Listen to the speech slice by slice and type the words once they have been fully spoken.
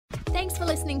Thanks for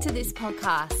listening to this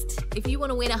podcast. If you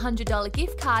want to win a $100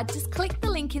 gift card, just click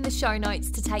the link in the show notes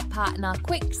to take part in our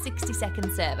quick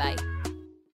 60-second survey.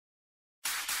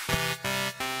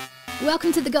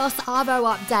 Welcome to the Goss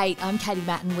Arvo Update. I'm Katie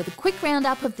Matten with a quick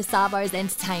roundup of the Arvo's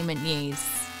entertainment news.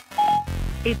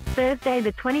 It's Thursday,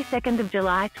 the 22nd of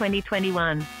July,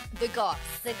 2021. The Goss.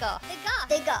 The Goss. The Goss.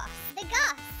 The Goss. The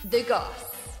Goss. The Goss.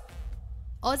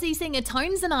 Aussie singer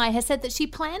Tones and I has said that she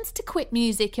plans to quit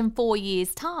music in 4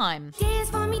 years' time. Dance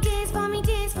for me, dance for me,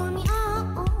 dance for me,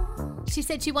 oh, oh. She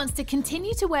said she wants to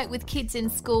continue to work with kids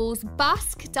in schools,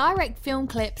 busk, direct film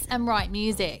clips and write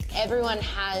music. Everyone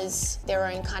has their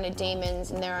own kind of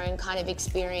demons and their own kind of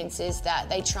experiences that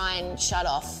they try and shut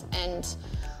off, and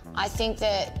I think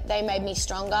that they made me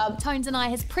stronger. Tones and I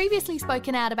has previously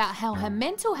spoken out about how her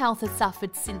mental health has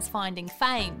suffered since finding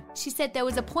fame. She said there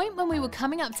was a point when we were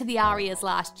coming up to the Arias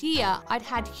last year, I'd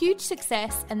had huge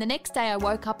success, and the next day I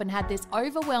woke up and had this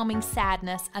overwhelming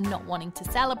sadness and not wanting to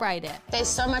celebrate it. There's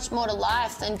so much more to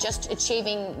life than just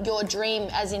achieving your dream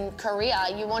as in career.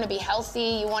 You want to be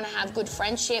healthy, you want to have good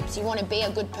friendships, you want to be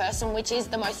a good person, which is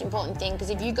the most important thing, because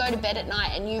if you go to bed at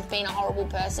night and you've been a horrible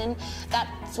person,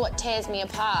 that's what tears me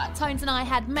apart. Tones and I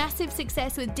had massive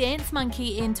success with Dance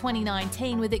Monkey in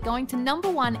 2019, with it going to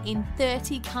 #1 in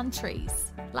 30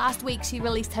 countries. Last week she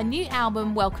released her new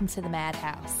album, Welcome to the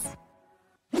Madhouse.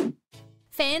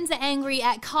 Fans are angry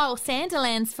at Kyle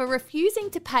Sandilands for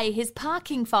refusing to pay his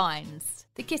parking fines.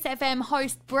 The Kiss FM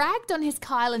host bragged on his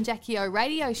Kyle and Jackie O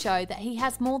radio show that he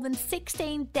has more than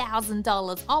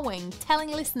 $16,000 owing,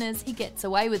 telling listeners he gets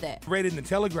away with it. Read in the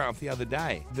Telegraph the other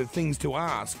day the things to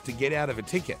ask to get out of a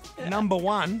ticket. Number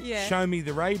one, show me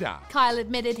the radar. Kyle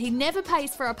admitted he never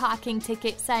pays for a parking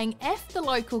ticket, saying, "F the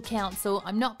local council,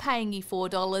 I'm not paying you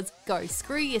 $4, go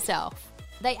screw yourself."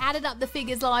 They added up the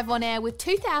figures live on air, with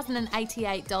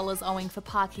 $2,088 owing for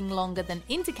parking longer than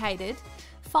indicated,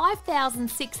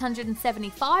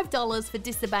 $5,675 for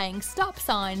disobeying stop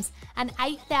signs, and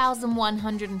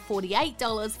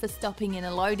 $8,148 for stopping in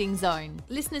a loading zone.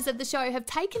 Listeners of the show have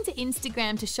taken to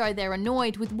Instagram to show they're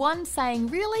annoyed, with one saying,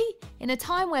 "Really? In a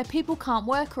time where people can't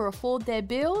work or afford their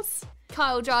bills?"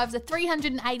 Kyle drives a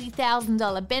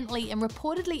 $380,000 Bentley and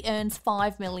reportedly earns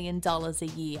 $5 million a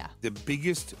year. The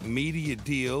biggest media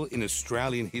deal in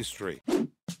Australian history.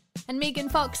 And Megan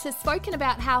Fox has spoken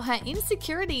about how her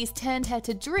insecurities turned her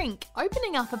to drink,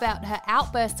 opening up about her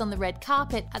outburst on the red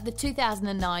carpet at the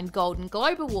 2009 Golden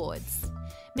Globe Awards.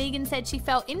 Megan said she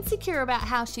felt insecure about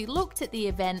how she looked at the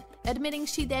event, admitting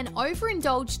she then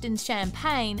overindulged in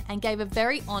champagne and gave a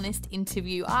very honest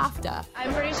interview after.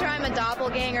 I'm pretty sure I'm a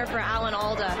doppelganger for Alan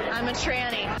Alda. I'm a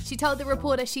tranny. She told the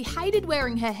reporter she hated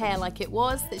wearing her hair like it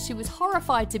was, that she was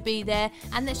horrified to be there,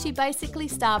 and that she basically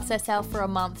starves herself for a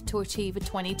month to achieve a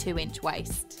 22-inch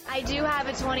waist. I do have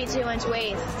a 22-inch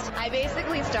waist. I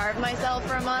basically starved myself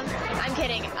for a month. I'm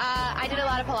kidding. I did a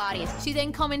lot of Pilates. She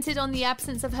then commented on the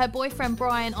absence of her boyfriend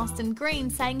Brian Austin Green,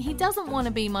 saying he doesn't want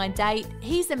to be my date,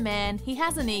 he's a man, he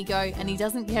has an ego, and he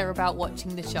doesn't care about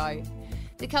watching the show.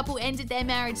 The couple ended their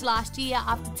marriage last year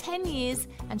after 10 years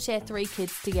and share 3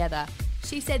 kids together.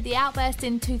 She said the outburst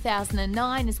in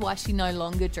 2009 is why she no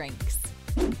longer drinks.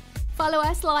 Follow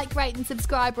us, like, rate and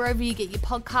subscribe wherever you get your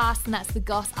podcasts, and that's the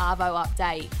Goss Arvo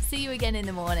Update. See you again in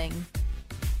the morning.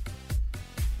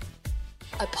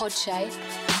 A Podshape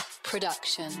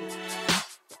production.